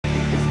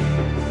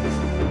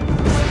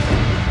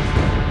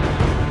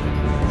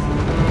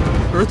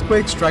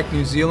earthquakes strike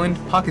New Zealand,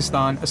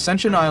 Pakistan,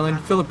 Ascension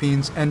Island,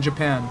 Philippines, and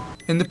Japan.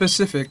 In the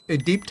Pacific, a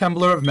deep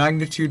temblor of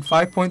magnitude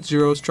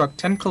 5.0 struck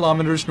 10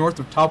 kilometers north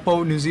of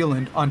Taupo, New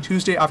Zealand on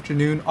Tuesday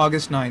afternoon,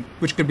 August 9th,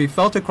 which could be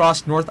felt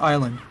across North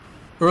Island.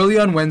 Early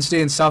on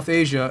Wednesday in South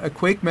Asia, a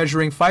quake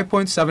measuring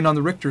 5.7 on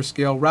the Richter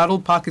scale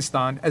rattled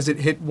Pakistan as it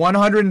hit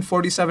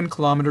 147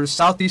 kilometers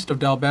southeast of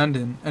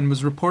Dalbandin and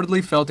was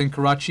reportedly felt in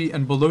Karachi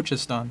and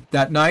Balochistan.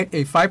 That night,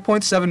 a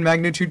 5.7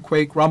 magnitude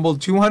quake rumbled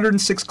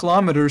 206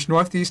 kilometers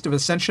northeast of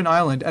Ascension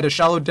Island at a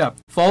shallow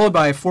depth, followed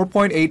by a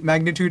 4.8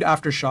 magnitude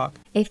aftershock.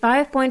 A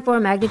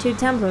 5.4 magnitude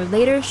temblor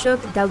later shook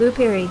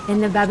Dalupiri in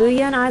the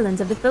Babuyan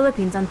Islands of the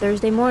Philippines on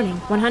Thursday morning,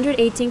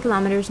 118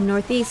 kilometers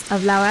northeast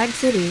of Laoag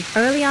City.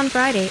 Early on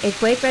Friday, a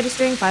quake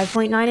registering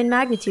 5.9 in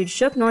magnitude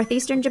shook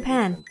northeastern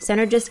Japan,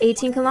 centered just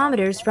 18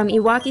 kilometers from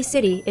Iwaki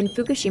City in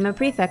Fukushima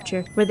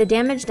Prefecture, where the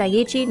damaged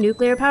Daiichi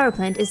nuclear power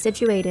plant is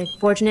situated.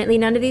 Fortunately,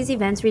 none of these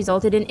events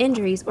resulted in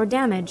injuries or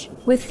damage.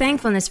 With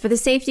thankfulness for the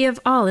safety of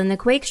all in the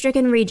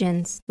quake-stricken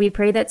regions, we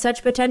pray that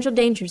such potential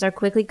dangers are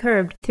quickly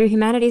curbed through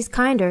humanity's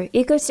kinder,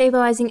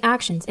 eco-stabilizing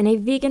actions in a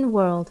vegan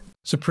world.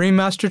 Supreme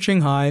Master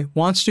Ching Hai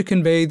wants to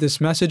convey this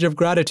message of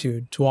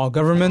gratitude to all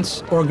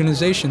governments,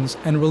 organizations,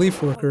 and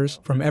relief workers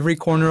from every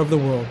corner of the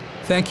world.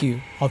 Thank you,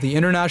 all the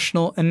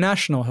international and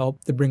national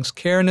help that brings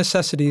care and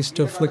necessities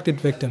to afflicted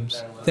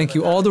victims. Thank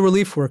you all the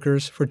relief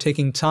workers for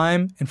taking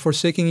time and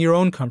forsaking your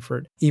own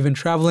comfort, even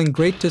traveling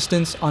great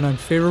distance on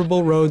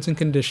unfavorable roads and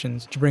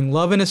conditions to bring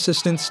love and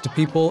assistance to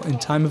people in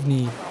time of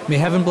need. May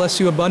heaven bless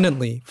you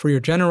abundantly for your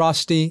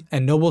generosity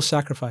and noble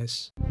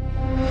sacrifice.